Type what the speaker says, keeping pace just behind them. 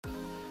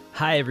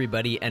Hi,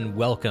 everybody, and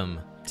welcome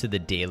to the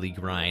Daily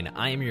Grind.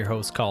 I am your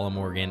host, Colin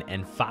Morgan,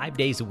 and 5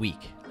 days a week,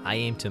 I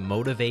aim to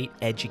motivate,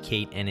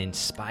 educate, and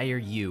inspire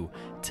you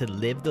to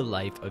live the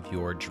life of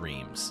your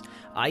dreams.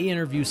 I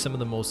interview some of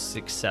the most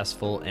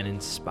successful and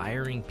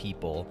inspiring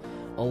people,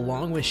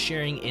 along with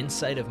sharing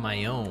insight of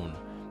my own,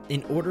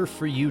 in order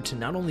for you to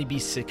not only be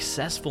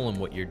successful in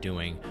what you're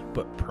doing,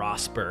 but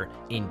prosper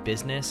in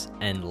business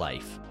and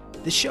life.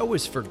 The show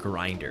is for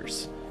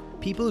grinders.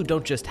 People who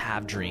don't just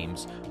have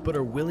dreams, but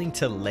are willing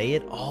to lay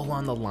it all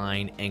on the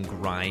line and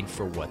grind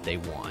for what they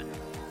want.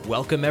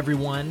 Welcome,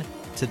 everyone,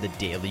 to the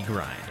Daily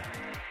Grind.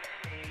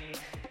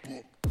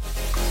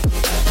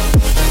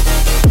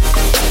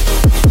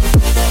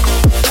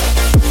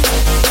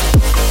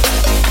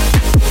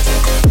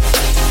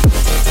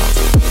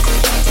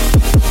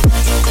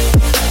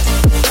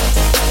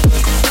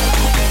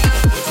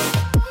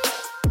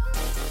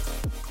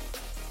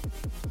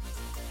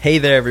 Hey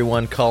there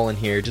everyone, Colin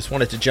here. Just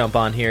wanted to jump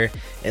on here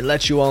and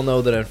let you all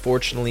know that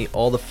unfortunately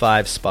all the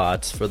 5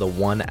 spots for the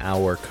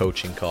 1-hour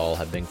coaching call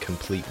have been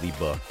completely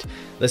booked.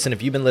 Listen,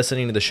 if you've been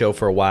listening to the show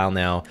for a while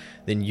now,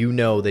 then you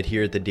know that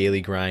here at the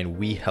Daily Grind,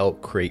 we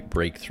help create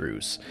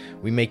breakthroughs.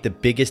 We make the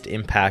biggest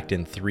impact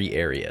in 3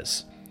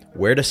 areas.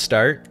 Where to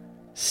start,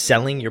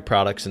 selling your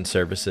products and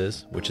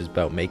services, which is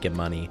about making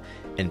money,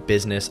 and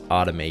business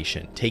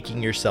automation,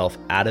 taking yourself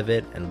out of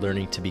it and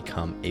learning to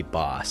become a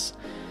boss.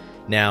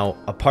 Now,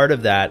 a part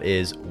of that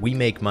is we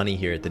make money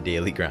here at the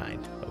Daily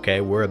Grind,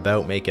 okay? We're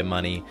about making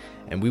money,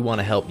 and we want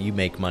to help you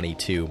make money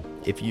too.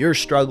 If you're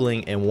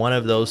struggling in one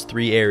of those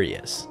 3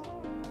 areas,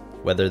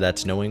 whether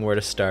that's knowing where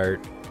to start,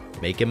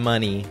 making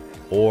money,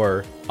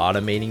 or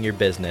automating your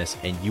business,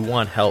 and you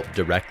want help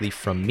directly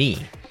from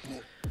me,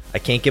 I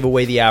can't give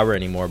away the hour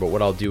anymore, but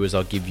what I'll do is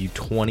I'll give you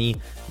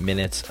 20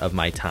 minutes of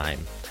my time.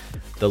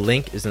 The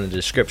link is in the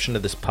description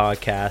of this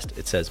podcast.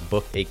 It says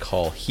book a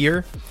call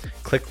here.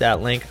 Click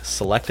that link,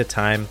 select a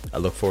time. I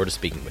look forward to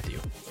speaking with you.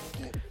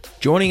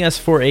 Joining us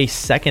for a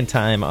second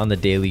time on the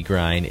Daily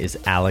Grind is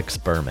Alex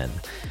Berman.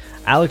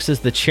 Alex is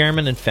the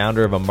chairman and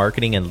founder of a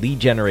marketing and lead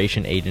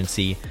generation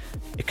agency,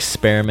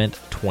 Experiment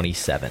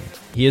 27.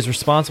 He is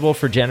responsible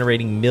for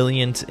generating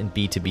millions in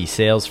B2B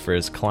sales for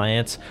his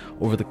clients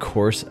over the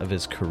course of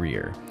his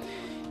career.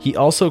 He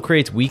also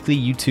creates weekly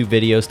YouTube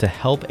videos to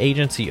help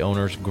agency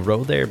owners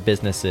grow their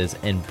businesses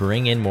and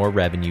bring in more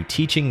revenue,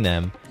 teaching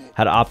them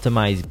how to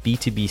optimize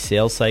B2B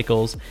sales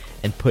cycles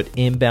and put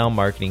inbound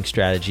marketing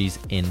strategies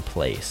in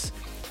place.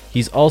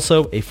 He's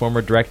also a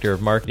former director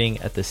of marketing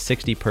at the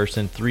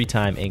 60-person,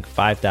 3-time Inc.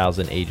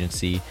 5000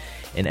 agency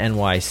in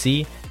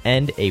NYC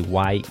and a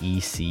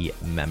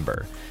YEC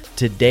member.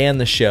 Today on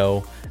the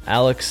show,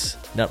 Alex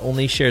not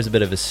only shares a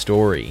bit of his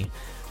story,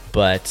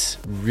 but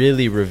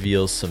really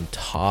reveals some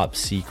top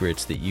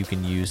secrets that you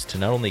can use to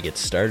not only get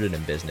started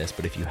in business,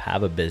 but if you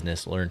have a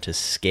business, learn to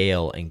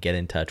scale and get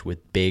in touch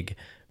with big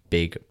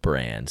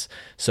brands.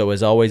 So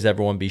as always,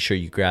 everyone, be sure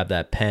you grab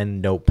that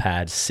pen,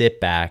 notepad, sit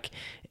back,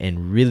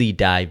 and really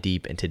dive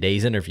deep in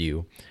today's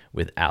interview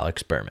with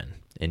Alex Berman.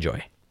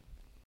 Enjoy.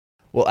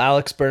 Well,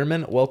 Alex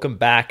Berman, welcome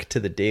back to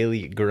the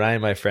Daily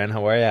Grind, my friend.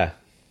 How are you?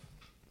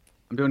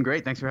 I'm doing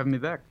great. Thanks for having me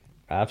back.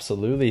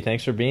 Absolutely.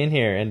 Thanks for being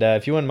here. And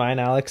if you wouldn't mind,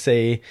 Alex,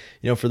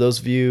 for those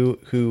of you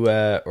who,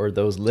 or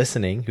those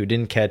listening who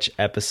didn't catch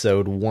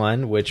episode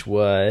 1, which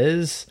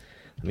was,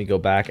 let me go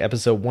back,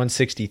 episode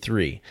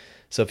 163.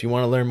 So if you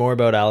want to learn more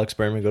about Alex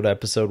Berman, go to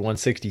episode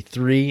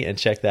 163 and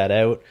check that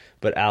out.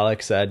 But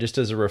Alex, just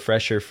as a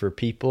refresher for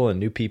people and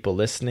new people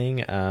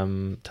listening,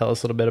 tell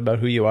us a little bit about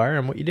who you are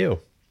and what you do.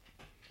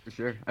 For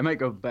sure. I might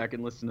go back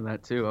and listen to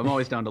that too. I'm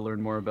always down to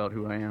learn more about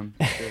who I am.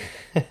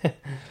 Sure.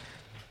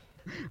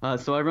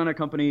 So I run a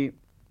company.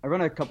 I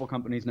run a couple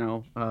companies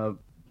now.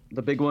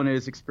 The big one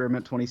is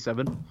Experiment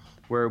 27,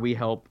 where we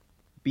help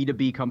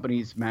B2B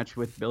companies match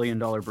with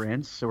billion-dollar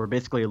brands. So we're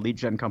basically a lead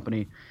gen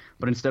company,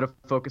 but instead of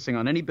focusing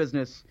on any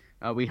business,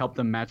 we help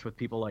them match with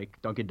people like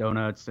Dunkin'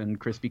 Donuts and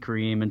Krispy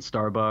Kreme and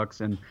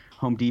Starbucks and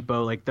Home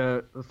Depot, like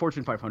the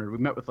Fortune 500. We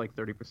met with like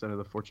 30% of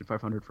the Fortune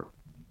 500 for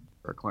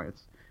our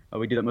clients.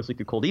 We do that mostly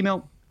through cold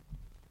email.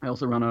 I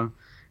also run a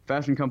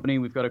fashion company.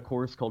 We've got a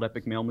course called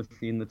Epic Mail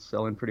Machine that's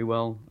selling pretty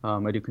well.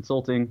 I do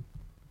consulting,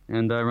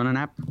 and I run an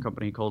app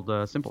company called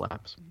Simple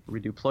Apps, where we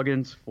do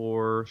plugins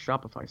for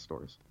Shopify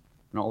stores,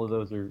 and all of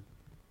those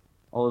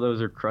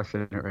are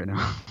crushing it right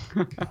now.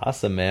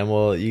 Awesome, man.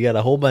 Well, you got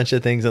a whole bunch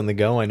of things on the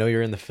go. I know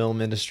you're in the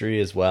film industry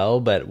as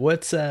well, but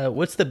what's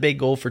the big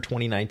goal for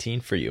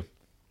 2019 for you?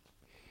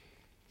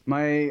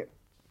 My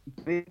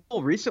big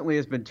goal recently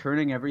has been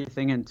turning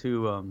everything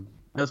into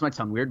this might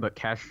sound weird, but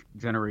cash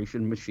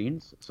generation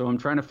machines. So I'm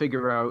trying to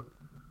figure out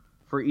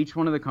for each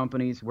one of the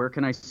companies, where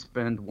can I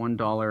spend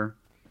 $1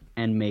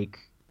 and make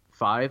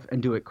 5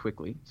 and do it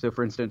quickly? So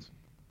for instance,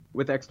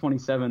 with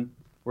X27,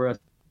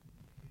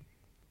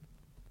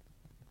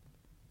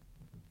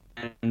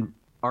 and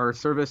our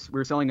service, we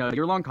were selling a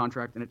year-long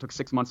contract, and it took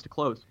 6 months to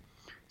close.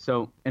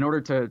 So in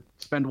order to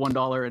spend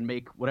 $1 and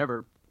make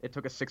whatever, it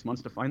took us 6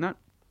 months to find that.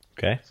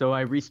 Okay. So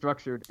I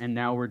restructured, and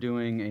now we're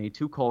doing a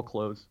 2-call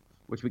close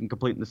which we can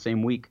complete in the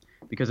same week.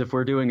 Because if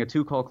we're doing a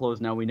 2-call close,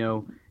 now we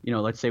know,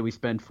 let's say we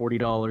spend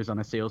 $40 on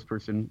a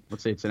salesperson.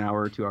 Let's say it's an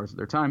hour or 2 hours of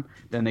their time.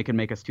 Then they can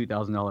make us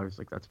 $2,000.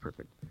 Like, that's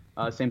perfect.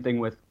 Same thing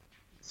with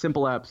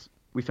simple apps.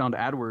 We found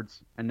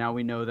AdWords, and now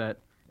we know that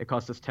it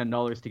costs us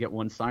 $10 to get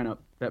one sign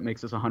up. That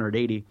makes us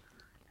 180.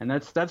 And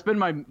that's been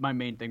my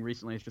main thing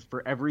recently. It's just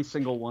for every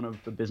single one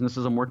of the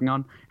businesses I'm working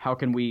on, how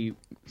can we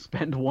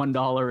spend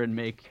 $1 and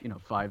make, $5,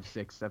 $6,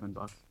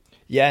 $7?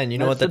 Yeah,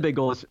 and what the big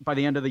goal is. By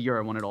the end of the year,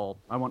 I want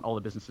all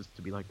the businesses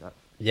to be like that.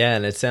 Yeah,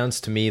 and it sounds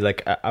to me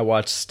like I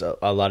watched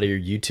a lot of your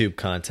YouTube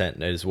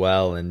content as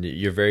well, and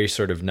you're very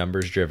sort of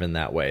numbers driven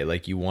that way.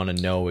 Like, you want to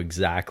know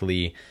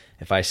exactly,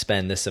 if I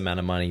spend this amount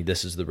of money,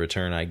 this is the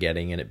return I'm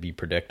getting, and it be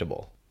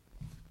predictable.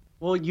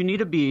 Well, you need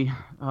to be,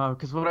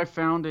 because what I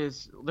found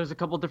is there's a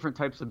couple different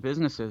types of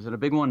businesses, and a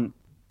big one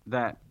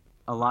that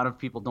a lot of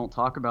people don't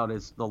talk about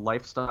is the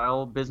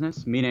lifestyle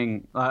business,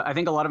 meaning I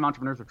think a lot of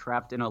entrepreneurs are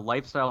trapped in a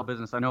lifestyle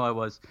business. I know I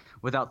was,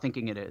 without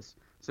thinking it is.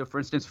 So, for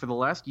instance, for the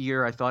last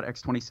year, I thought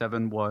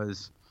X27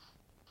 was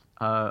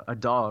a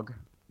dog,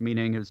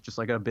 meaning it was just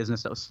like a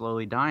business that was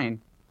slowly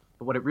dying.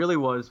 But what it really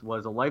was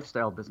a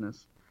lifestyle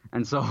business.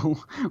 And so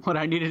what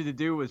I needed to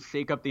do was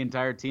shake up the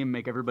entire team,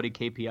 make everybody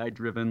KPI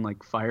driven,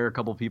 like fire a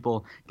couple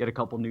people, get a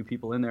couple new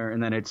people in there.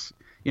 And then it's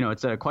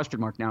a question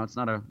mark now. It's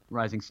not a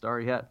rising star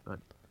yet, but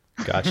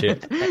gotcha.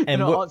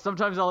 And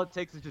sometimes all it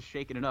takes is just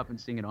shaking it up and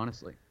seeing it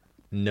honestly.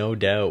 No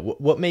doubt.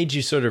 What made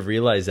you sort of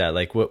realize that?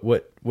 Like,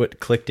 what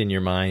clicked in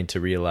your mind to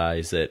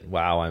realize that,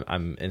 wow,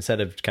 I'm instead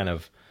of kind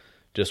of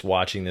just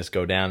watching this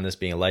go down, this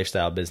being a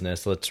lifestyle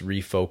business, let's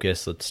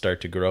refocus, let's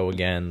start to grow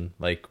again.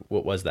 Like,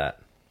 what was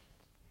that?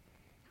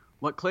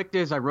 What clicked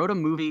is I wrote a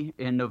movie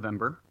in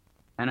November,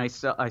 and I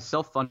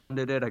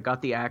self-funded it. I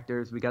got the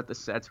actors, we got the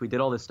sets, we did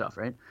all this stuff,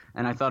 right?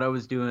 And I thought I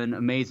was doing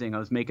amazing. I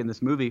was making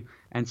this movie.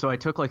 And so I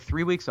took like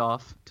 3 weeks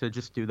off to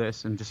just do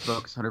this and just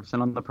focus 100%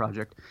 on the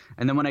project.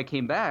 And then when I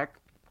came back,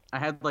 I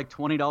had like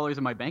 $20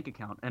 in my bank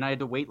account, and I had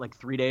to wait like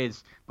 3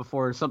 days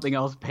before something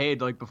else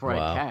paid, like before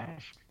Wow. I had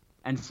cash.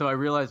 And so I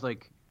realized,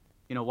 like,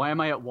 why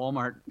am I at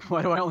Walmart?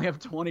 Why do I only have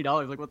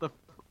 $20? Like,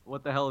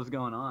 what the hell is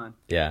going on?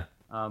 Yeah.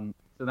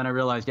 So then I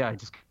realized, I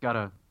just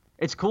gotta.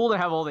 It's cool to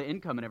have all the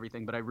income and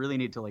everything, but I really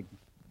need to like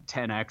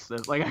 10x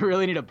this. Like, I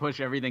really need to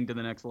push everything to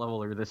the next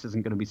level, or this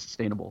isn't going to be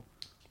sustainable.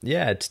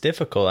 Yeah, it's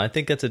difficult. I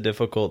think that's a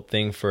difficult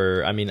thing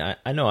for. I mean,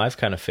 I know I've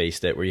kind of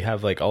faced it where you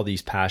have like all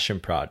these passion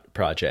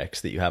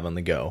projects that you have on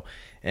the go,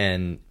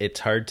 and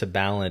it's hard to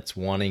balance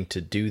wanting to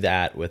do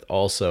that with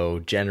also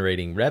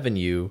generating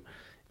revenue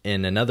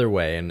in another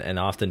way. And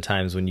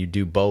oftentimes when you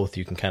do both,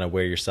 you can kind of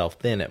wear yourself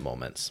thin at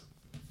moments.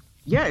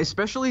 Yeah,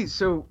 especially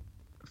so.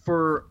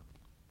 For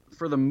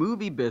the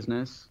movie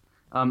business,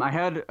 I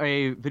had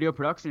a video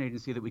production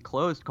agency that we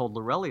closed called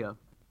Lorelia,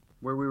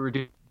 where we were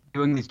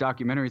doing these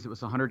documentaries. It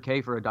was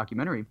 $100K for a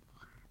documentary.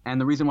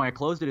 And the reason why I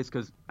closed it is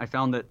because I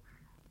found that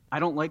I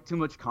don't like too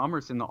much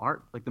commerce in the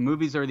art. Like, the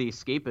movies are the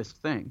escapist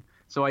thing.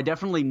 So I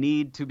definitely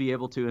need to be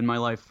able to, in my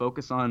life,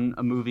 focus on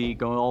a movie,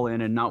 go all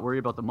in, and not worry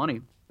about the money.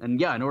 And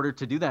yeah, in order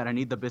to do that, I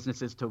need the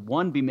businesses to,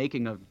 one, be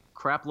making a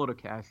crap load of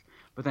cash,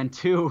 but then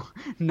two,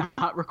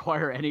 not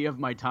require any of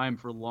my time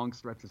for long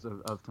stretches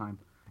of time.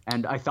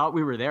 And I thought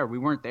we were there. We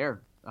weren't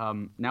there.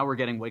 Now we're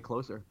getting way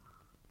closer.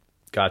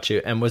 Got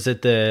you. And was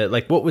it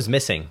what was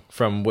missing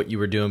from what you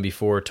were doing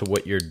before to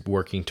what you're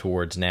working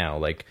towards now?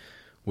 Like,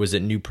 was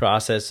it new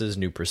processes,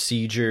 new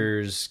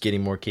procedures,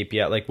 getting more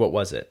KPI? Like, what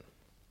was it?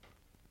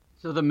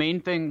 So the main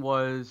thing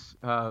was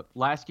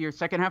last year,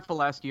 second half of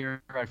last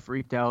year, I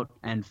freaked out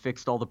and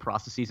fixed all the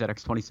processes at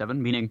X27,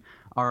 meaning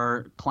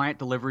our client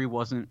delivery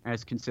wasn't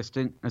as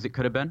consistent as it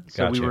could have been.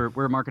 So Gotcha.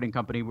 we're a marketing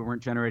company. We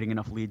weren't generating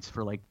enough leads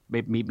for like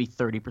maybe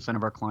 30%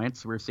 of our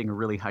clients. We were seeing a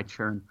really high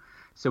churn.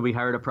 So we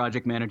hired a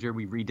project manager.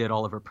 We redid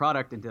all of our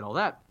product and did all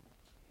that.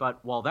 But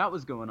while that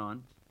was going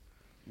on,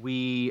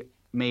 we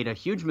made a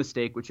huge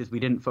mistake, which is we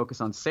didn't focus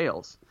on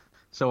sales.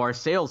 So our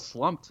sales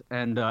slumped.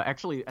 And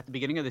actually, at the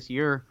beginning of this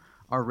year,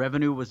 our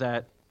revenue was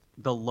at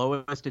the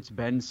lowest it's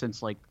been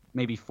since like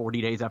maybe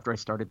 40 days after I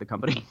started the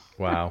company.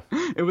 Wow.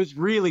 It was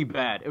really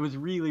bad. It was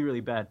really,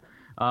 really bad.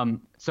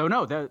 So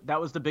no,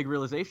 that was the big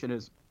realization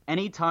is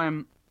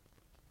anytime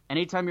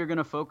you're going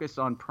to focus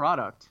on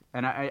product,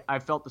 and I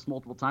felt this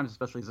multiple times,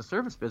 especially as a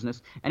service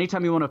business,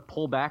 anytime you want to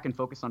pull back and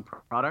focus on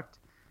product,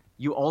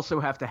 you also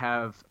have to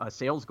have a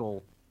sales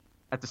goal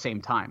at the same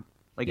time.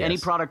 Like Yes. any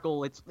product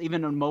goal, it's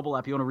even a mobile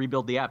app, you want to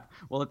rebuild the app.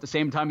 Well, at the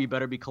same time, you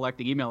better be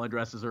collecting email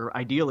addresses or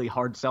ideally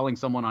hard selling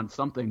someone on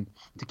something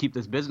to keep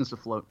this business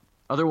afloat.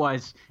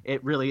 Otherwise,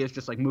 it really is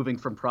just like moving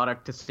from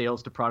product to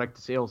sales to product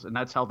to sales. And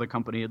that's how the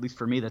company, at least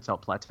for me, that's how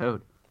it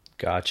plateaued.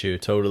 Got you.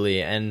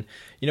 Totally. And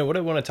what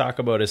I want to talk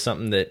about is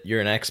something that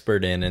you're an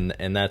expert in,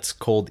 and that's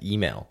cold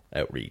email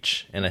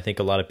outreach. And I think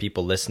a lot of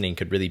people listening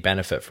could really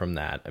benefit from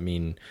that. I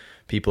mean,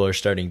 people are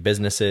starting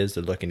businesses.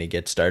 They're looking to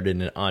get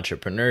started in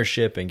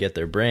entrepreneurship and get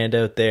their brand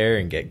out there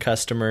and get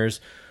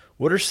customers.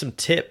 What are some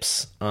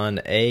tips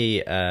on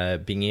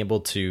being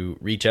able to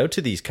reach out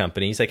to these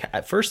companies?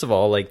 Like, first of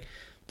all, like,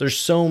 there's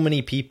so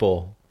many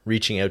people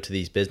reaching out to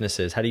these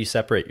businesses. How do you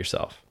separate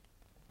yourself?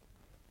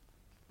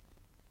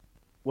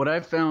 what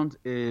I've found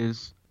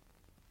is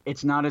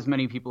it's not as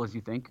many people as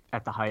you think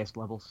at the highest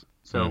levels.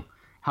 So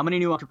how many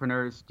new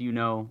entrepreneurs do you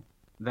know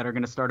that are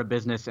going to start a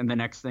business and the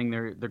next thing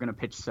they're going to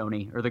pitch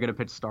Sony or they're going to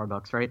pitch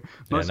Starbucks, right?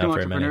 Most new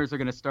entrepreneurs are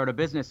going to start a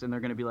business and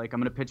they're going to be like, I'm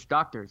going to pitch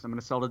doctors. I'm going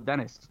to sell to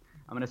dentists.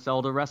 I'm going to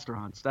sell to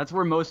restaurants. That's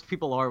where most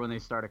people are when they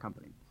start a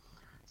company.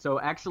 So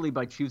actually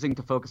by choosing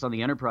to focus on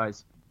the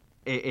enterprise,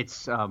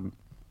 it's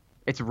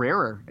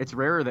rarer. It's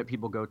rarer that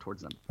people go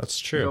towards them. That's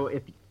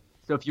true.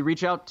 So if you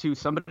reach out to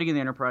somebody in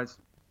the enterprise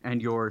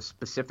and you're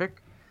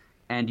specific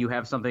and you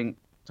have something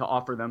to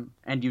offer them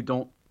and you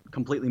don't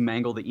completely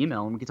mangle the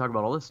email, and we can talk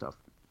about all this stuff,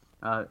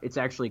 it's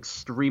actually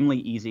extremely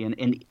easy.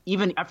 And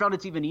even I found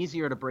it's even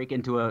easier to break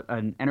into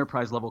an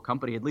enterprise level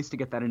company, at least to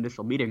get that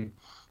initial meeting,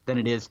 than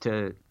it is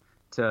to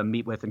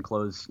meet with and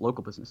close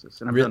local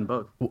businesses. And I've done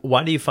both.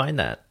 Why do you find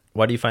that?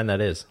 Why do you find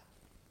that is?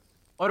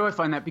 Why do I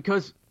find that?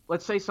 Because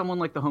let's say someone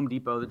like the Home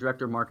Depot, the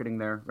director of marketing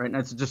there, right? And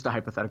it's just a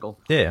hypothetical.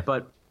 Yeah.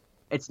 But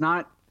it's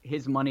not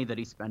his money that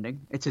he's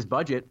spending. It's his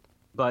budget.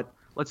 But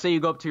let's say you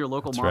go up to your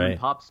local mom and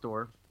pop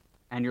store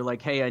and you're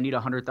like, hey, I need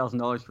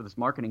 $100,000 for this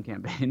marketing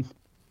campaign.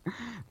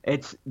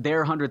 It's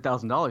their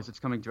 $100,000. It's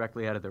coming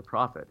directly out of their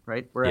profit,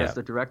 right? Whereas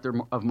the director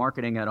of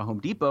marketing at a Home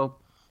Depot,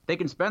 they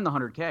can spend the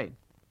 $100K.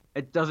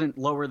 It doesn't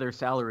lower their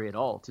salary at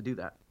all to do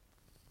that.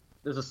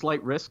 There's a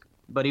slight risk,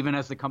 but even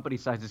as the company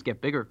sizes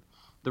get bigger,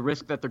 the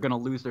risk that they're going to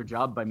lose their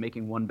job by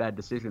making one bad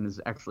decision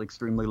is actually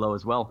extremely low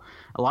as well.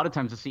 A lot of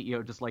times the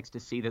CEO just likes to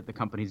see that the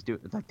company's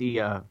that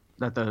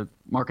the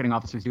marketing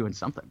officer's doing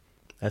something.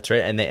 That's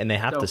right, and they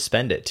have to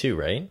spend it too,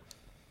 right?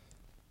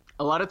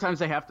 A lot of times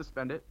they have to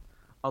spend it.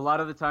 A lot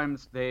of the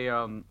times they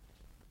a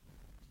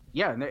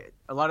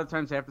lot of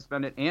times they have to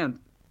spend it, and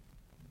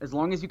as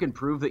long as you can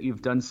prove that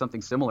you've done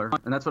something similar,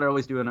 and that's what I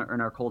always do in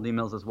our cold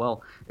emails as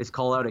well, is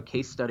call out a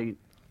case study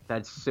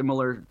that's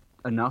similar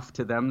enough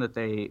to them that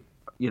they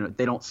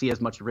don't see as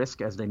much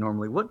risk as they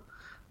normally would,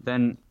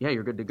 then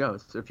you're good to go.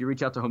 So if you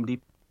reach out to Home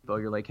Depot,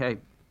 you're like, hey,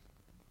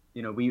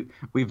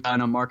 we've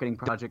done a marketing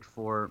project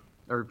or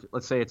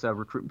let's say it's a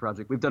recruitment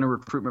project. We've done a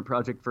recruitment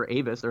project for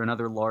Avis or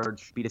another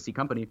large B2C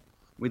company.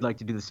 We'd like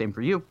to do the same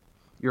for you.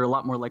 You're a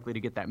lot more likely to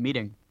get that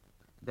meeting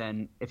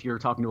than if you're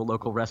talking to a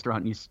local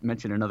restaurant and you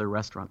mention another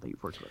restaurant that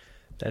you've worked with.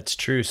 That's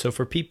true. So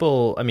for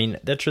people, I mean,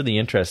 that's really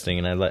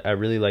interesting. And I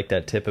really like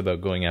that tip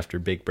about going after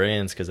big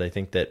brands, because I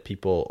think that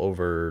people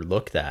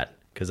overlook that,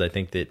 because I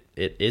think that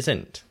it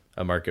isn't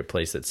a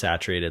marketplace that's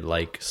saturated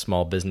like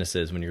small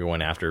businesses when you're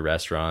going after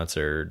restaurants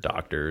or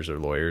doctors or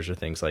lawyers or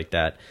things like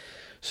that.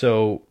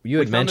 So you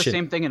had mentioned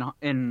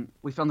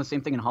we found the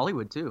same thing in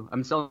Hollywood too.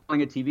 I'm selling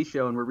a TV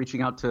show and we're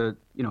reaching out to,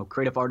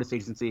 creative artist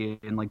agency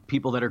and like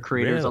people that are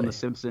creators on The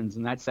Simpsons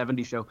and that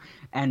 70s show.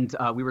 And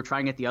we were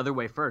trying it the other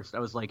way first. I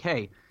was like,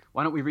 hey,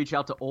 why don't we reach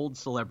out to old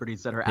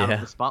celebrities that are out of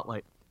the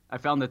spotlight? I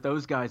found that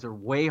those guys are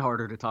way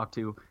harder to talk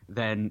to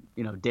than,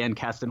 Dan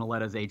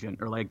Castellaneta's agent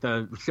or like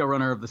the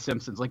showrunner of The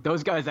Simpsons. Like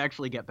those guys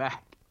actually get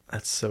back.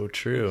 That's so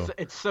true.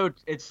 It's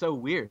so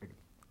weird.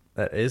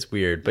 That is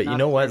weird, but you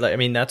know what? Like, I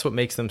mean, that's what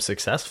makes them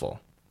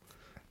successful.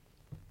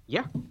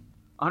 Yeah,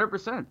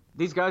 100%.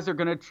 These guys are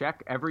going to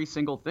check every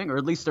single thing, or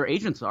at least their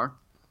agents are,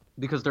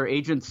 because their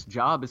agent's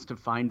job is to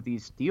find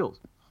these deals.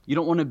 You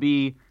don't want to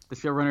be the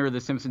showrunner of The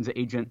Simpsons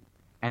agent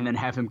and then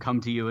have him come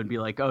to you and be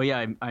like, oh,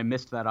 yeah, I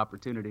missed that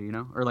opportunity,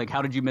 or like,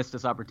 how did you miss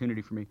this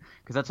opportunity for me?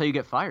 Because that's how you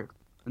get fired.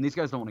 And these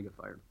guys don't want to get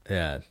fired.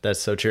 Yeah, that's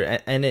so true.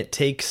 And it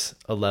takes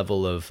a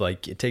level of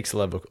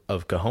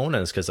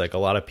cojones, because like a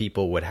lot of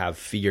people would have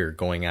fear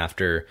going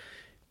after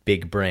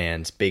big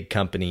brands, big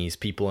companies,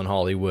 people in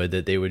Hollywood,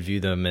 that they would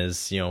view them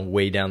as,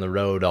 way down the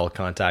road, I'll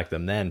contact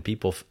them then.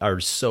 People are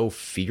so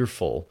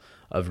fearful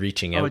of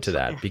reaching out to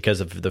that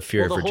because of the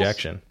fear of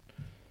rejection.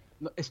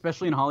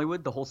 Especially in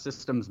Hollywood, the whole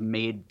system's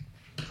made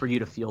for you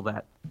to feel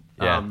that.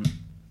 Yeah.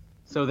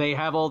 So they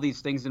have all these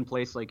things in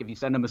place. Like if you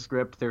send them a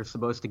script, they're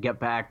supposed to get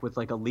back with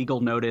like a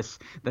legal notice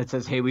that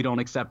says, hey, we don't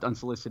accept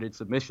unsolicited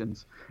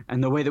submissions.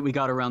 And the way that we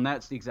got around that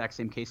is the exact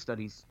same case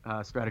studies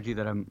strategy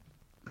that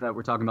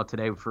we're talking about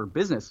today for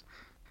business.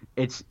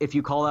 It's if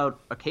you call out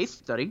a case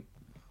study.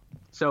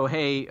 So,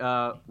 hey,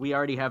 we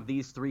already have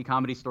these 3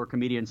 Comedy Store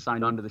comedians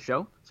signed on to the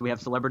show. So we have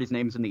celebrities'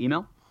 names in the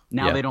email.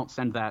 Now they don't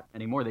send that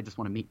anymore. They just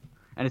want to meet.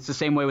 And it's the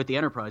same way with the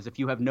enterprise. If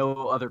you have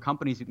no other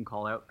companies you can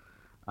call out,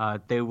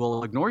 they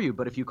will ignore you.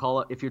 But if you're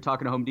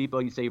talking to Home Depot,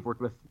 you say you've worked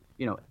with,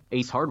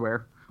 Ace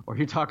Hardware, or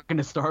you're talking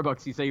to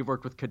Starbucks, you say you've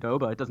worked with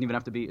Qdoba. It doesn't even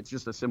have to be. It's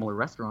just a similar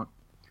restaurant.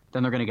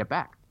 Then they're going to get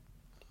back.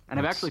 And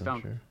I've actually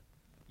found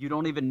you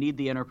don't even need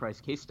the enterprise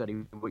case study.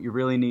 What you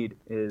really need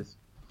is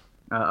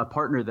a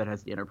partner that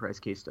has the enterprise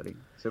case study.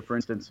 So, for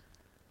instance,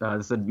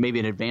 this is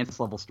maybe an advanced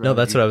level strategy. No,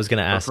 that's what I was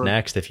going to ask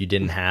next. If you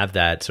didn't have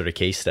that sort of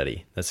case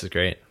study, this is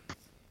great.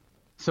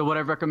 So what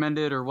I've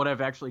recommended, or what I've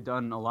actually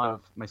done a lot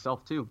of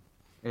myself too,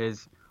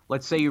 is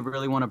let's say you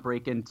really want to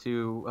break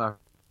into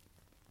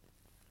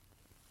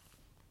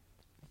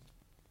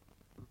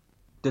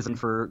design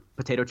for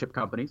potato chip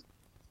companies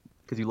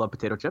because you love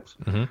potato chips.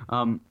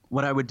 Mm-hmm.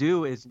 What I would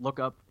do is look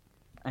up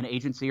an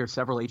agency or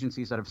several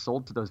agencies that have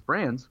sold to those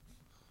brands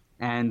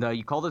And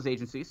you call those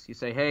agencies. You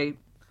say, hey,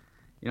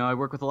 I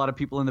work with a lot of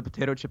people in the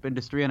potato chip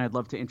industry, and I'd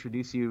love to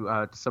introduce you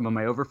to some of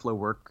my overflow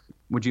work.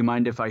 Would you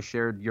mind if I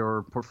shared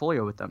your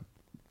portfolio with them?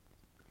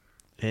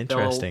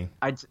 Interesting.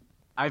 So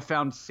I've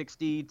found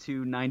 60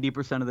 to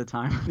 90% of the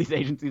time these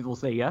agencies will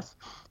say yes,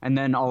 and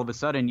then all of a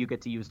sudden you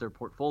get to use their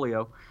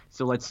portfolio.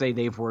 So let's say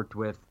they've worked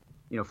with,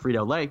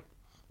 Frito-Lay.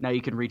 Now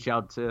you can reach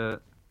out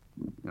to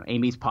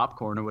Amy's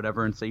Popcorn or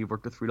whatever and say you've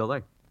worked with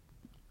Frito-Lay.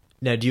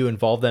 Now, do you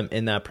involve them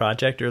in that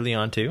project early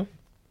on too?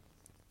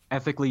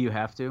 Ethically, you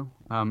have to.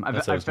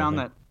 I've found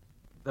that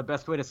the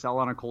best way to sell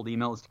on a cold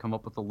email is to come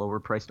up with a lower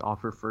priced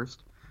offer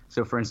first.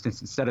 So, for instance,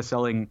 instead of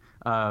selling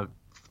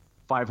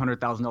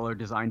 $500,000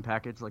 design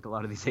package, like a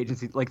lot of these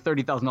agencies, like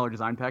 $30,000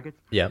 design package,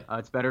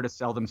 it's better to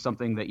sell them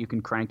something that you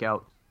can crank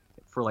out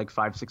for like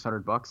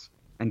 $500-600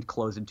 and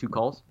close in 2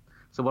 calls.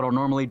 So what I'll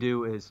normally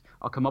do is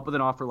I'll come up with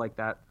an offer like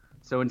that.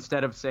 So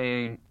instead of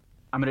saying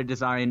I'm going to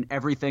design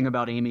everything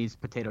about Amy's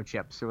potato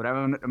chips or whatever,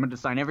 I'm going to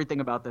design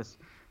everything about this,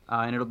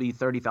 and it'll be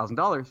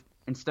 $30,000.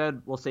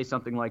 Instead, we'll say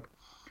something like,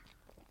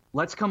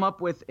 let's come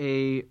up with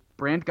a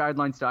brand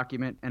guidelines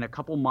document and a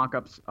couple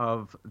mock-ups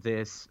of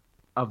this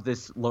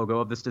logo,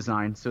 of this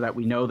design, so that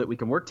we know that we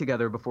can work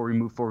together before we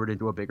move forward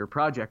into a bigger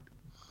project.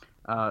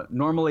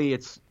 Normally,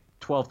 it's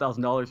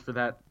 $12,000 for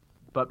that,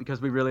 but because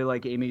we really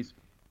like Amy's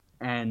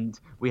and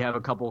we have a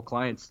couple of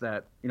clients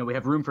that, we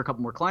have room for a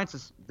couple more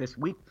clients this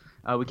week,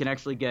 we can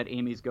actually get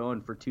Amy's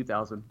going for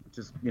 $2,000, which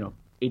is,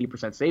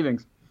 80%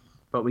 savings.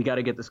 But we got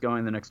to get this going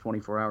in the next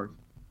 24 hours.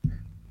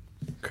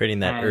 Creating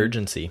that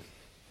urgency.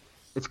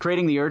 It's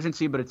creating the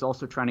urgency, but it's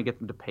also trying to get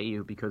them to pay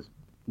you, because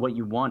what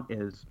you want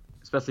is,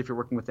 especially if you're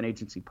working with an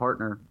agency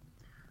partner,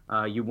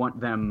 you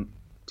want them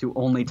to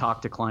only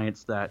talk to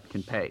clients that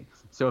can pay.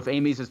 So if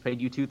Amy's has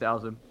paid you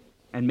 $2,000,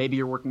 and maybe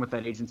you're working with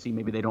that agency,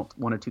 maybe they don't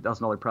want a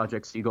 $2,000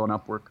 project, so you go on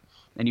Upwork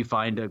and you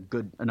find a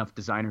good enough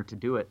designer to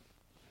do it.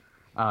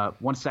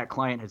 Once that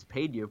client has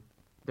paid you,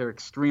 they're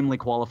extremely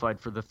qualified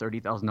for the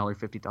 $30,000,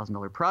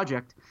 $50,000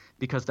 project,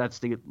 because that's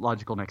the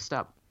logical next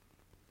step.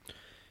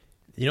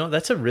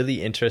 That's a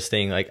really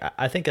interesting,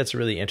 I think that's a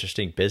really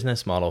interesting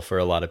business model for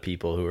a lot of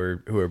people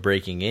who are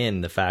breaking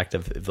in, the fact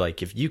of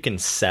if you can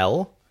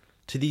sell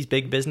to these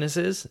big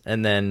businesses,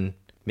 and then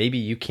maybe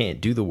you can't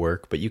do the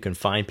work, but you can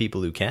find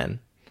people who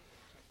can.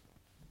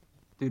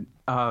 Dude,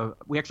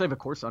 we actually have a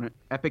course on it,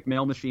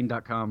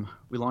 epicmailmachine.com.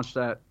 We launched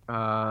that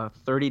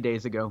 30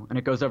 days ago, and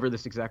it goes over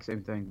this exact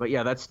same thing. But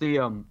yeah, that's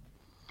the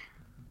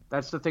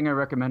thing I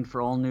recommend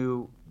for all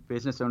new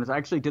business owners. I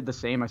actually did the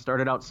same. I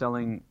started out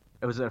selling.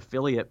 It was an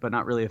affiliate, but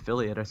not really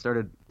affiliate. I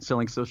started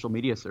selling social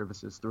media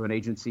services through an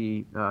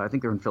agency. I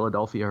think they're in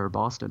Philadelphia or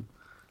Boston.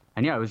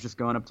 And yeah, I was just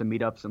going up to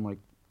meetups and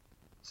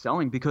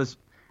selling, because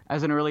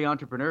as an early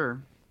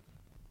entrepreneur,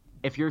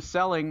 if you're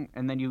selling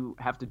and then you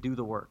have to do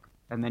the work,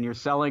 and then you're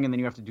selling and then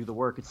you have to do the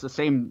work, it's the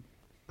same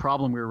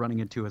problem we were running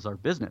into as our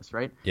business,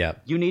 right? Yeah.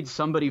 You need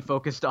somebody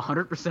focused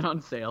 100%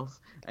 on sales,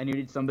 and you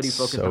need somebody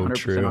focused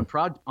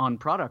 100% on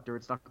product, or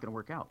it's not going to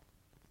work out.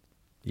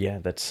 Yeah,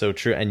 that's so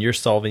true. And you're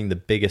solving the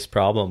biggest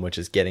problem, which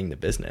is getting the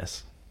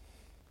business.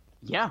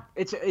 Yeah,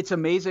 it's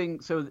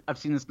amazing. So I've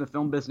seen this in the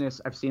film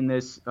business. I've seen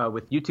this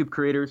with YouTube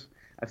creators.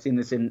 I've seen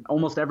this in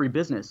almost every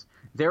business.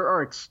 There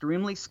are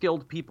extremely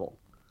skilled people,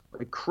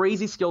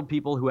 crazy skilled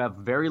people who have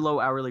very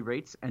low hourly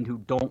rates and who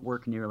don't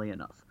work nearly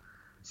enough.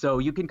 So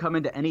you can come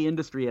into any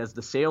industry as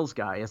the sales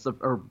guy,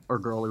 or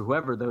girl or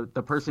whoever,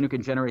 the person who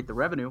can generate the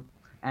revenue,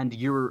 and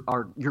you're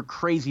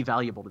crazy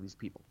valuable to these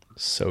people.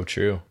 So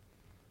true.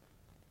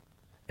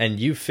 And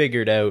you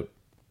figured out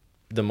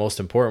the most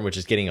important, which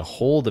is getting a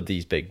hold of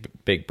these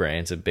big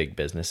brands and big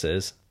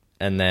businesses.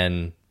 And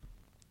then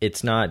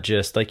it's not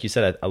just, like you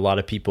said, a lot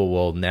of people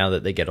will, now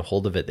that they get a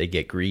hold of it, they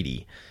get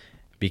greedy,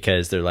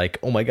 because they're like,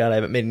 oh my God, I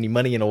haven't made any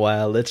money in a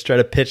while. Let's try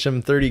to pitch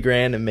them 30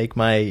 grand and make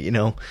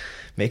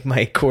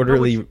my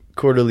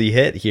quarterly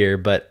hit here.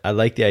 But I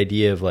like the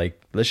idea of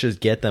let's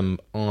just get them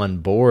on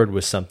board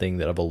with something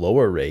that of a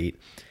lower rate.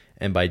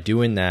 And by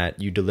doing that,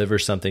 you deliver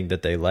something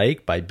that they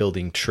like by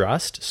building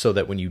trust, so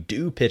that when you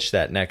do pitch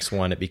that next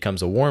one, it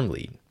becomes a warm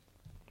lead.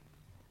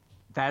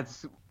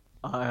 That's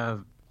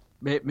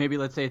maybe,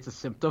 let's say it's a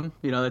symptom.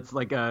 It's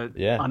like a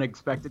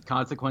unexpected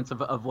consequence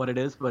of what it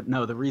is. But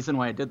no, the reason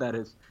why I did that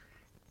is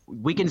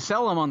we can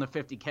sell them on the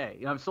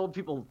 $50K. I've sold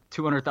people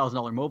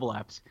 $200,000 mobile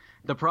apps.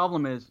 The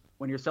problem is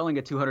when you're selling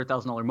a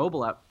 $200,000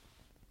 mobile app,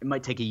 it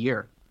might take a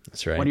year.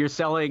 That's right. When you're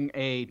selling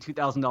a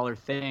 $2,000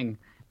 thing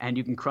and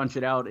you can crunch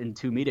it out in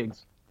 2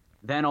 meetings,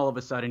 then all of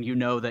a sudden you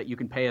know that you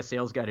can pay a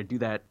sales guy to do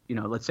that.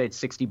 Let's say it's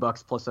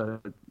 $60 plus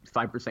a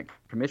 5%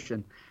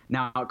 commission.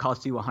 Now it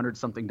costs you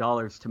 $100-something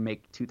to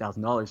make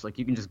 $2,000.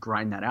 You can just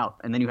grind that out,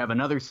 and then you have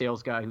another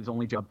sales guy whose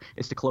only job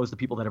is to close the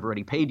people that have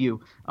already paid you,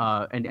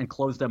 and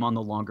close them on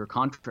the longer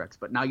contracts.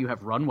 But now you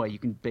have runway; you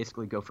can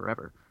basically go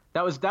forever.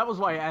 That was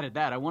why I added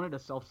that. I wanted a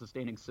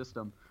self-sustaining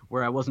system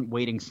where I wasn't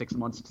waiting 6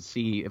 months to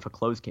see if a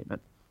close came in.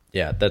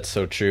 Yeah, that's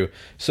so true.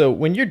 So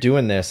when you're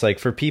doing this,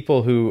 for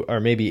people who are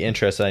maybe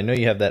interested, I know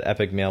you have that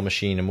Epic Mail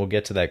Machine, and we'll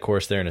get to that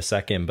course there in a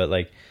second, but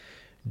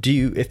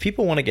If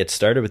people want to get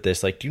started with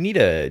this, like, do you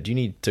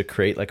need to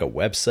create like a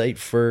website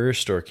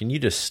first, or can you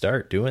just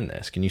start doing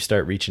this? Can you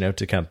start reaching out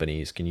to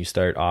companies? Can you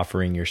start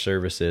offering your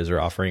services or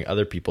offering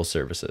other people's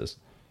services?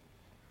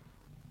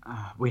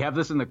 We have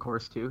this in the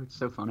course too. It's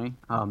so funny.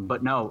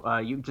 But no,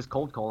 you just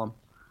cold call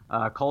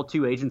them. Call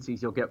 2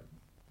 agencies. You'll get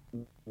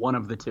one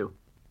of the 2.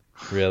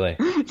 Really?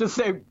 Just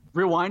say,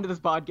 rewind to this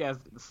podcast,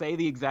 say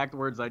the exact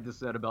words I just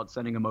said about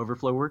sending them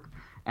overflow work,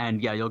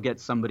 and yeah, you'll get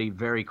somebody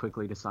very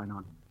quickly to sign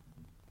on.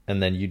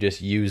 And then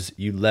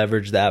you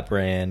leverage that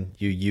brand,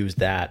 you use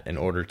that in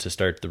order to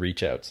start the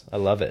reach outs. I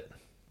love it.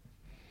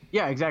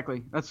 Yeah,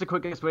 exactly. That's the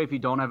quickest way if you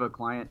don't have a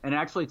client. And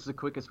actually, it's the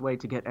quickest way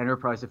to get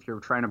enterprise if you're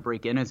trying to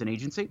break in as an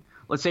agency.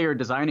 Let's say you're a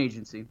design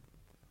agency.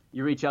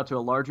 You reach out to a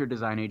larger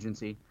design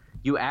agency.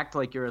 You act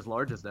like you're as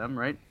large as them,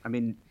 right? I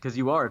mean, because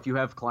you are. If you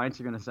have clients,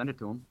 you're going to send it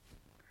to them.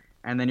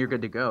 And then you're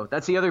good to go.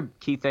 That's the other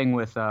key thing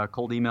with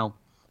cold email.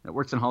 It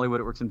works in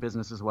Hollywood. It works in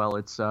business as well.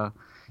 It's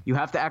you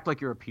have to act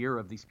like you're a peer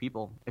of these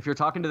people. If you're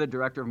talking to the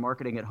director of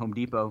marketing at Home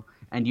Depot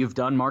and you've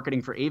done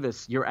marketing for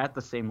Avis, you're at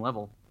the same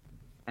level.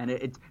 And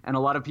and a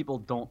lot of people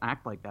don't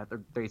act like that.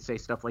 They say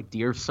stuff like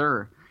 "Dear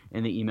Sir"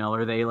 in the email,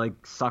 or they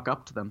like suck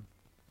up to them.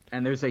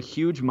 And there's a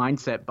huge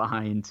mindset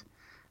behind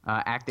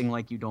acting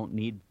like you don't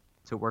need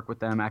to work with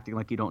them, acting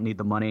like you don't need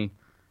the money,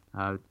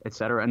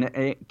 etc. And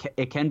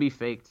it can be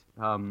faked.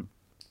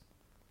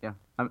 Yeah,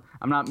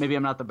 I'm not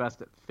the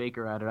best at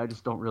faker at it. I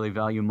just don't really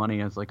value money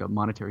as like a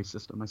monetary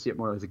system. I see it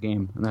more as a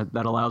game, and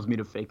that allows me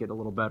to fake it a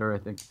little better, I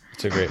think.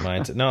 It's a great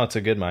mindset. No, it's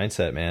a good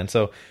mindset, man.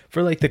 So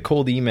for like the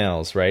cold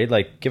emails, right?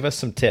 Like, give us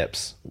some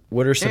tips.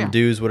 What are some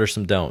do's? What are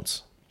some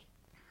don'ts?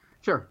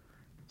 Sure.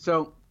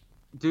 So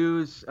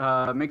do's,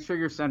 make sure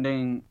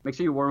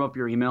you warm up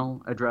your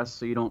email address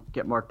so you don't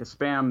get marked as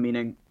spam,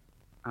 meaning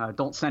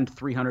don't send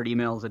 300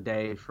 emails a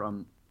day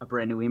from a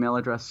brand new email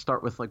address.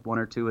 Start with like 1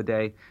 or 2 a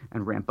day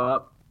and ramp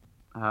up.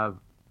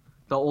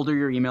 The older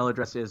your email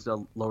address is,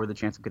 the lower the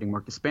chance of getting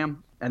marked as spam.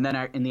 And then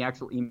in the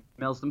actual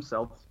emails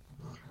themselves,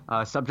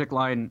 subject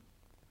line,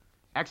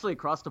 actually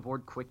across the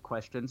board, quick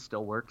questions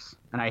still works.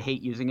 And I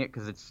hate using it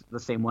because it's the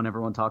same one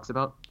everyone talks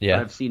about. Yeah.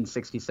 But I've seen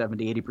 60,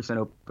 70, 80%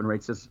 open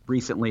rates as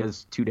recently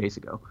as 2 days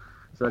ago.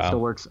 So that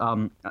still works.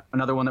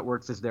 Another one that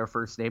works is their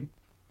first name.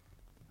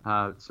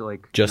 So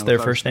like just their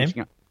first name?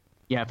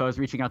 Yeah, if I was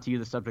reaching out to you,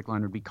 the subject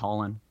line would be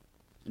Colin,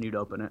 and you'd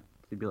open it.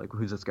 You'd be like,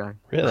 who's this guy?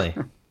 Really?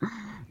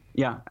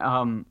 Yeah.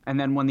 And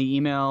then when the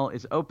email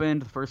is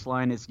opened, the first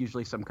line is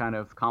usually some kind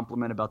of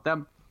compliment about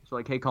them. So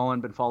like, hey,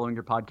 Colin, been following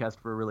your podcast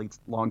for a really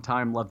long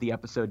time. Love the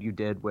episode you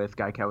did with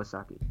Guy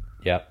Kawasaki.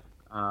 Yep.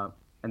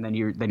 And then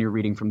you're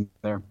reading from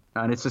there.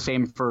 And it's the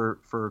same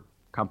for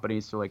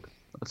companies. So like,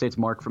 let's say it's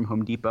Mark from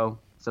Home Depot.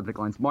 Subject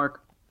line's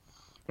Mark.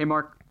 Hey,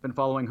 Mark, been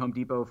following Home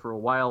Depot for a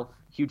while.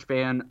 Huge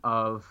fan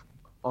of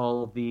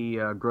all the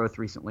growth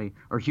recently,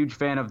 or huge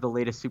fan of the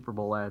latest Super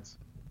Bowl ads.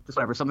 Just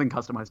whatever, something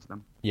customized to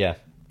them. Yeah.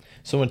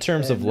 So in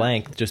terms of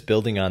length, just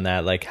building on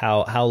that, like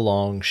how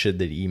long should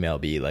the email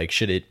be? Like,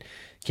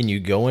 can you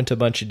go into a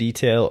bunch of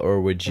detail,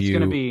 or would you? It's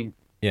going to be,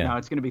 no,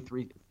 it's going to be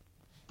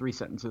three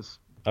sentences.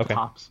 Okay.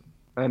 Tops.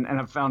 And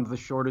I've found the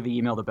shorter the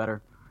email, the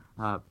better.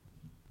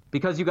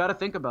 Because you got to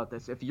think about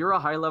this. If you're a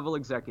high level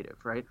executive,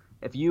 right?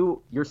 If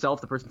you yourself,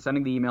 the person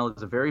sending the email,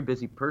 is a very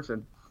busy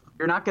person,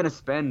 you're not going to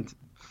spend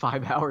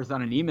 5 hours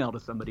on an email to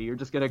somebody. You're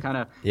just going to kind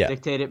of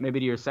dictate it maybe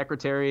to your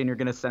secretary, and you're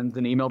going to send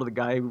an email to the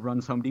guy who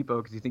runs Home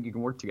Depot because you think you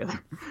can work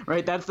together,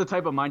 right? That's the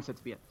type of mindset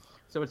to be in.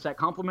 So it's that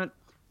compliment.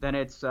 Then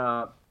it's,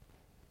 so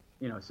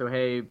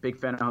hey, big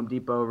fan of Home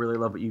Depot. Really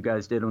love what you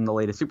guys did on the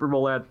latest Super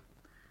Bowl ad.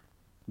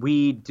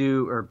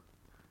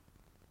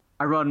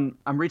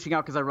 I'm reaching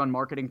out because I run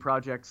marketing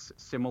projects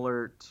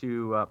similar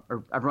to,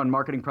 or I've run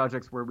marketing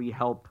projects where we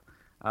help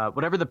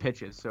whatever the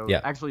pitch is. So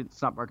actually,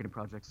 it's not marketing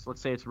projects.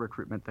 Let's say it's a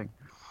recruitment thing.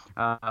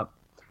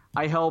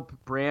 I help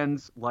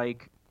brands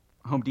like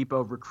Home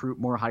Depot recruit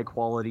more high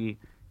quality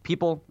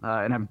people,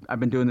 and I've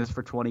been doing this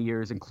for 20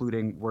 years,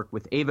 including work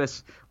with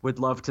Avis. Would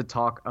love to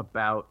talk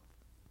about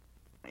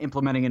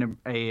implementing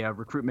a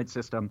recruitment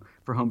system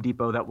for Home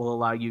Depot that will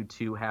allow you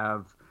to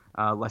have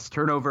less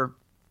turnover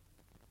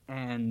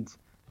and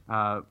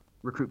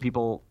recruit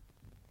people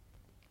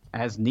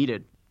as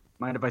needed.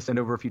 Mind if I send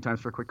over a few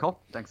times for a quick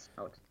call? Thanks,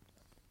 Alex.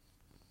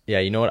 Yeah,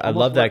 you know what? I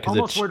love that because it's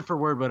almost word for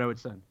word what I would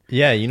send.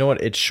 Yeah, you know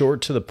what? It's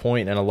short to the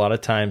point, and a lot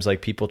of times,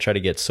 like, people try to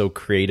get so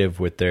creative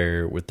with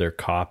their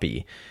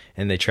copy,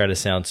 and they try to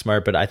sound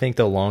smart. But I think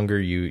the longer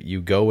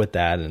you go with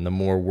that, and the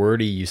more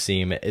wordy you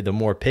seem, the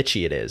more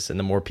pitchy it is, and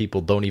the more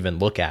people don't even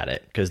look at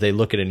it because they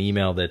look at an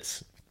email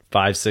that's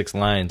 5-6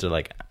 lines. They're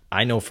like,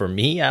 I know for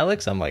me,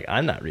 Alex, I'm like,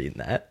 I'm not reading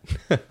that.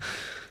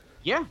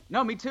 Yeah,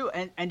 no, me too.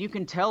 And you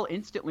can tell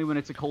instantly when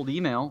it's a cold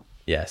email.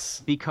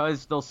 Yes.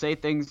 Because they'll say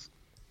things.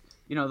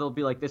 They'll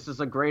be like, this is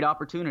a great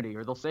opportunity,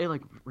 or they'll say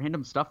like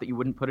random stuff that you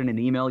wouldn't put in an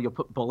email. You'll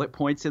put bullet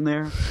points in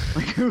there.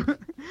 Like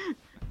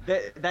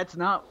that's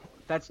not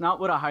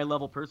what a high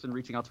level person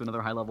reaching out to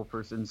another high level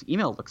person's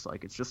email looks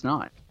like. It's just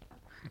not.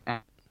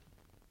 And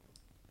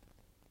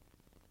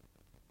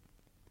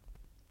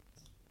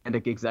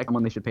exactly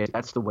when they should pay.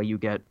 That's the way you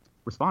get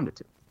responded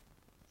to.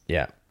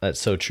 Yeah, that's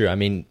so true. I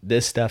mean,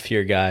 this stuff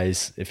here,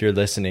 guys, if you're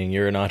listening,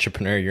 you're an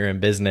entrepreneur, you're in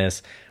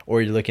business,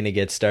 or you're looking to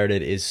get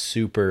started, is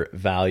super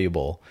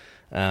valuable.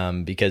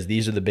 Because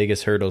these are the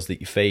biggest hurdles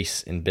that you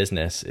face in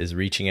business, is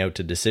reaching out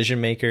to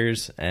decision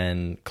makers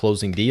and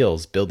closing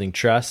deals, building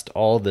trust.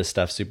 All of this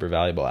stuff super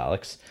valuable,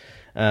 Alex.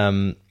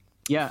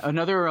 Yeah,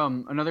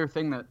 another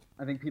thing that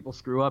I think people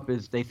screw up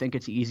is they think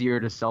it's easier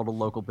to sell to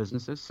local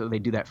businesses, so they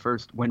do that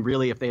first, when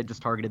really if they had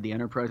just targeted the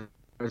enterprise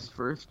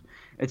first,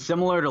 it's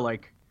similar to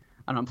like,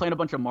 I don't know, I'm playing a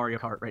bunch of Mario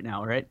Kart right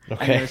now, right?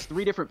 Okay. And there's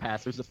 3 different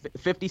paths. There's a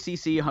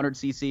 50cc,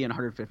 100cc, and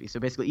 150. So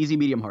basically easy,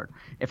 medium, hard.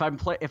 If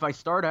I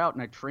start out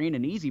and I train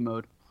in easy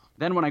mode,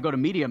 then when I go to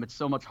medium, it's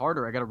so much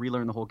harder. I got to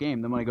relearn the whole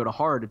game. Then when I go to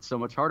hard, it's so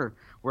much harder.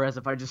 Whereas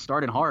if I just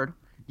start in hard,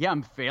 yeah,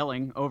 I'm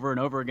failing over and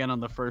over again on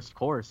the first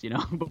course, you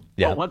know?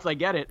 But once I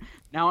get it,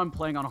 now I'm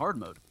playing on hard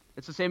mode.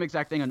 It's the same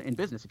exact thing in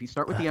business. If you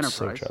start with the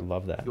enterprise, so true. I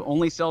love that. You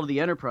only sell to the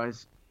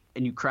enterprise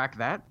and you crack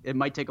that, it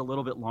might take a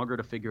little bit longer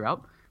to figure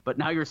out. But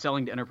now you're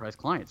selling to enterprise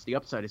clients. The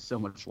upside is so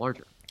much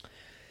larger.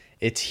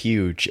 It's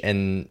huge.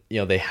 And,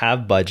 they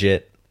have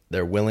budget.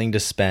 They're willing to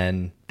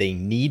spend. They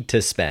need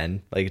to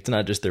spend. Like, it's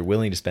not just they're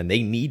willing to spend.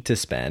 They need to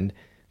spend.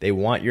 They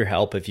want your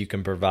help if you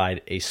can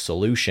provide a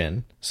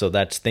solution. So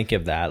think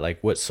of that. Like,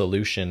 what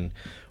solution,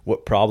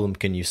 what problem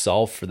can you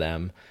solve for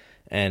them?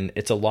 And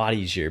it's a lot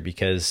easier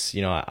because,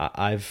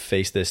 I've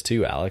faced this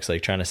too, Alex,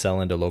 like trying to sell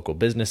into local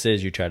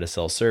businesses. You try to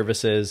sell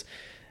services.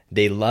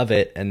 They love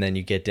it, and then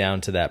you get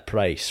down to that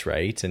price,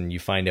 right? And you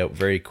find out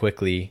very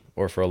quickly,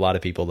 or for a lot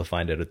of people to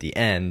find out at the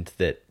end,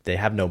 that they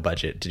have no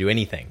budget to do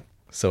anything.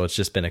 So it's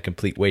just been a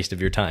complete waste of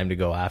your time to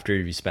go after.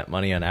 You spent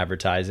money on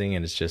advertising,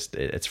 and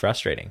it's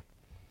frustrating.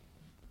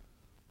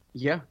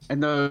 Yeah,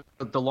 and the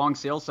long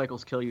sales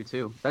cycles kill you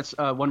too. That's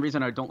one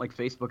reason I don't like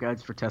Facebook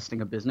ads for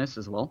testing a business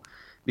as well,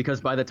 because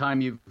by the time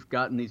you've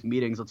gotten these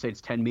meetings, let's say it's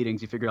 10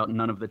 meetings, you figure out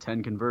none of the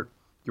 10 convert,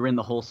 you're in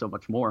the hole so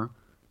much more.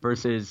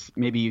 Versus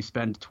maybe you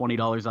spend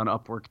 $20 on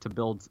Upwork to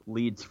build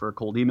leads for a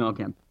cold email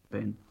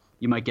campaign.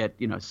 You might get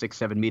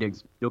 6-7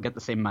 meetings. You'll get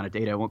the same amount of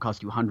data. It won't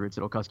cost you hundreds.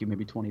 It'll cost you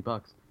maybe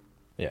 $20.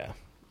 Yeah,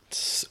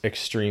 it's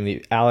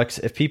extremely. Alex,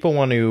 if people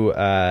want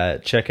to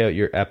check out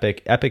your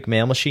Epic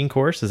Mail Machine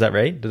course, is that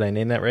right? Did I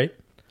name that right?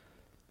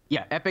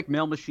 Yeah,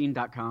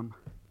 epicmailmachine.com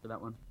for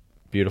that one.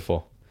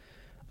 Beautiful.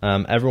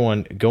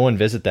 Everyone, go and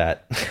visit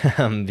that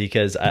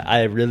because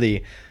I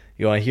really.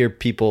 I hear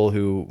people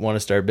who want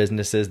to start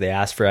businesses, they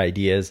ask for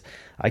ideas.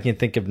 I can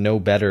think of no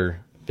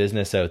better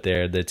business out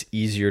there that's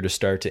easier to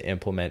start to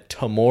implement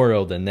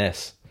tomorrow than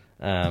this.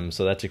 So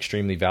that's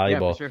extremely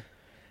valuable. Yeah, for sure.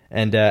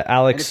 And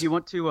Alex, and if you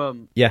want to,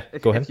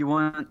 go ahead.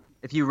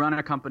 If you run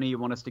a company, you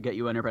want us to get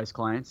you enterprise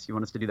clients, you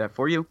want us to do that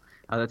for you.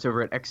 That's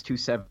over at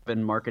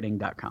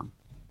x27marketing.com.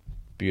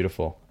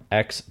 Beautiful.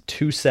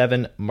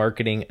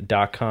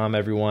 x27marketing.com,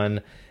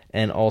 everyone.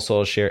 And also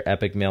I'll share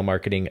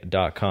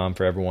epicmailmarketing.com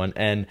for everyone.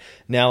 And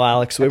now,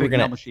 Alex, we're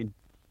going to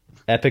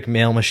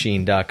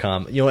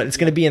epicmailmachine.com. You know what? It's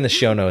going to be in the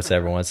show notes,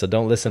 everyone. So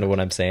don't listen to what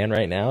I'm saying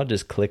right now.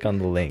 Just click on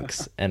the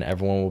links and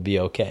everyone will be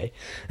okay.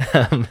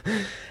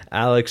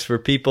 Alex, for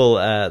people,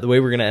 the way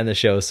we're going to end the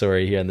show,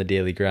 here on the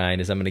Daily Grind,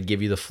 is I'm going to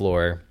give you the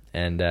floor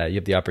and you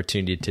have the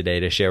opportunity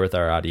today to share with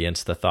our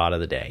audience the thought of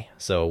the day.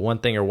 So one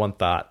thing or one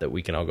thought that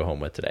we can all go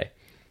home with today.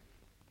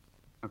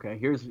 Okay,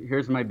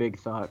 here's my big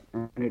thought,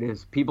 and it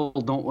is people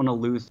don't want to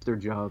lose their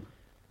job.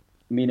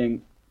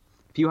 Meaning,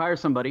 if you hire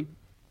somebody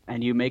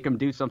and you make her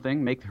do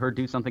something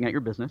at your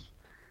business,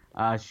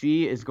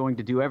 she is going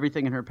to do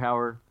everything in her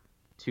power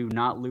to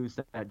not lose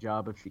that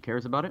job if she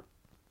cares about it,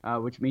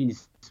 which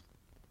means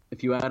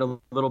if you add a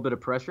little bit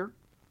of pressure,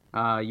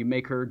 you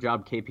make her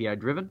job KPI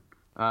driven,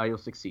 you'll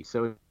succeed.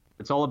 So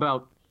it's all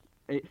about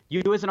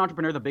you as an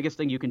entrepreneur, the biggest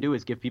thing you can do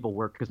is give people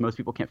work because most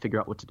people can't figure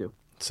out what to do.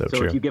 So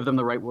true. If you give them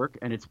the right work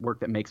and it's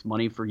work that makes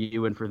money for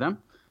you and for them,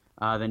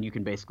 then you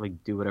can basically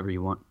do whatever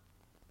you want.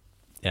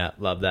 Yeah,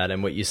 love that.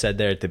 And what you said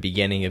there at the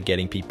beginning of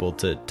getting people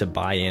to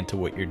buy into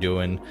what you're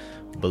doing,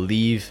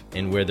 believe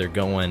in where they're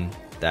going,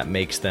 that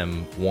makes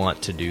them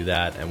want to do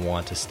that and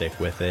want to stick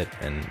with it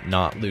and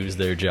not lose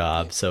their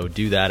job. So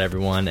do that,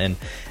 everyone. And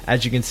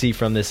as you can see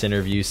from this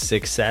interview,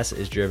 success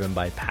is driven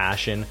by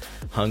passion,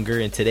 hunger,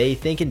 and today,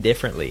 thinking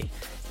differently.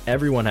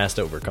 Everyone has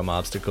to overcome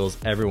obstacles.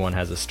 Everyone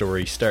has a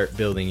story. Start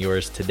building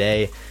yours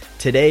today.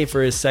 Today,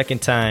 for his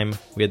second time,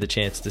 we had the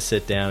chance to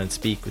sit down and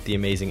speak with the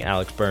amazing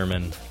Alex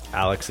Berman.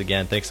 Alex,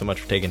 again, thanks so much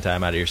for taking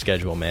time out of your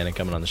schedule, man, and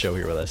coming on the show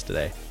here with us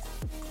today.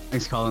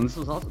 Thanks, Colin. This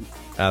was awesome.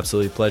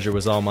 Absolutely. Pleasure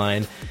was all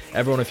mine.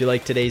 Everyone, if you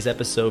like today's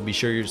episode, be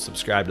sure you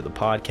subscribe to the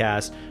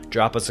podcast.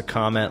 Drop us a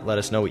comment. Let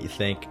us know what you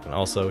think. And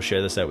also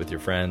share this out with your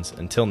friends.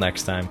 Until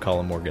next time,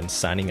 Colin Morgan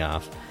signing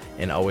off.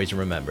 And always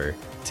remember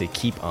to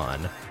keep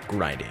on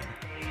grinding.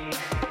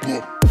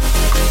 Yeah.